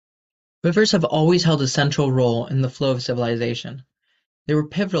Rivers have always held a central role in the flow of civilization. They were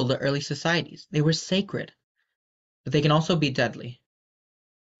pivotal to early societies. They were sacred, but they can also be deadly.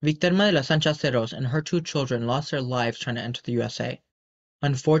 Victorma de las Sanchaceros and her two children lost their lives trying to enter the USA.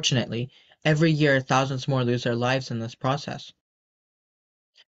 Unfortunately, every year thousands more lose their lives in this process.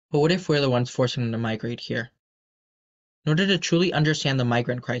 But what if we're the ones forcing them to migrate here? In order to truly understand the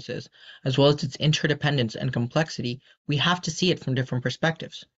migrant crisis, as well as its interdependence and complexity, we have to see it from different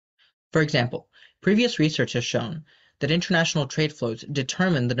perspectives. For example, previous research has shown that international trade flows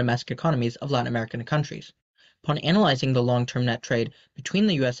determine the domestic economies of Latin American countries. Upon analyzing the long-term net trade between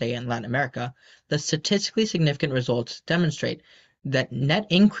the USA and Latin America, the statistically significant results demonstrate that net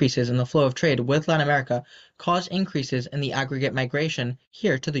increases in the flow of trade with Latin America cause increases in the aggregate migration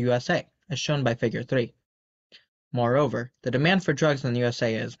here to the USA, as shown by Figure 3. Moreover, the demand for drugs in the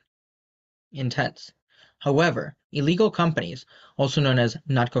USA is intense. However, illegal companies, also known as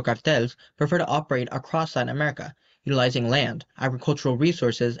narcocartels, prefer to operate across Latin America, utilizing land, agricultural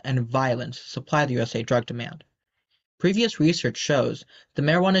resources, and violence to supply the USA drug demand. Previous research shows the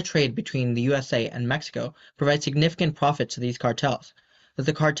marijuana trade between the USA and Mexico provides significant profits to these cartels, that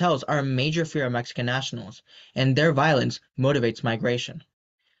the cartels are a major fear of Mexican nationals, and their violence motivates migration.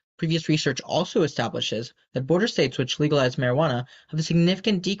 Previous research also establishes that border states which legalize marijuana have a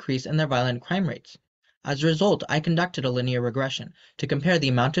significant decrease in their violent crime rates. As a result, I conducted a linear regression to compare the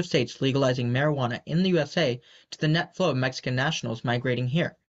amount of states legalizing marijuana in the USA to the net flow of Mexican nationals migrating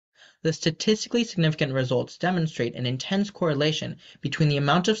here. The statistically significant results demonstrate an intense correlation between the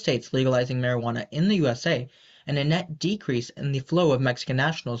amount of states legalizing marijuana in the USA and a net decrease in the flow of Mexican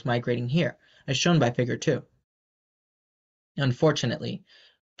nationals migrating here, as shown by Figure 2. Unfortunately,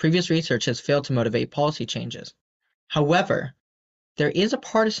 previous research has failed to motivate policy changes. However, there is a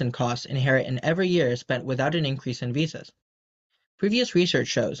partisan cost inherent in every year spent without an increase in visas. Previous research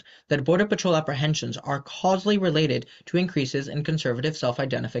shows that Border Patrol apprehensions are causally related to increases in conservative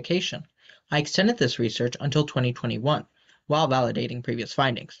self-identification. I extended this research until 2021, while validating previous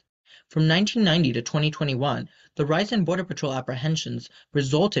findings. From 1990 to 2021, the rise in Border Patrol apprehensions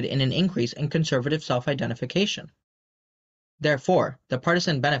resulted in an increase in conservative self-identification. Therefore, the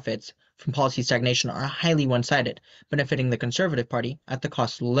partisan benefits from policy stagnation are highly one-sided, benefiting the Conservative Party at the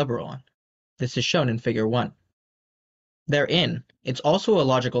cost of the Liberal one. This is shown in Figure 1. Therein, it's also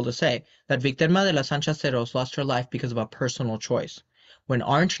illogical to say that Victorma de las Sanchaceros lost her life because of a personal choice, when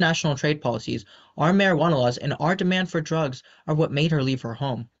our international trade policies, our marijuana laws, and our demand for drugs are what made her leave her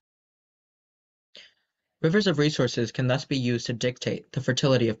home. Rivers of resources can thus be used to dictate the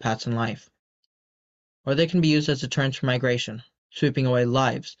fertility of paths in life, or they can be used as deterrents for migration, sweeping away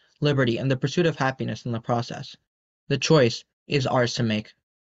lives, liberty, and the pursuit of happiness in the process. The choice is ours to make.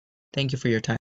 Thank you for your time.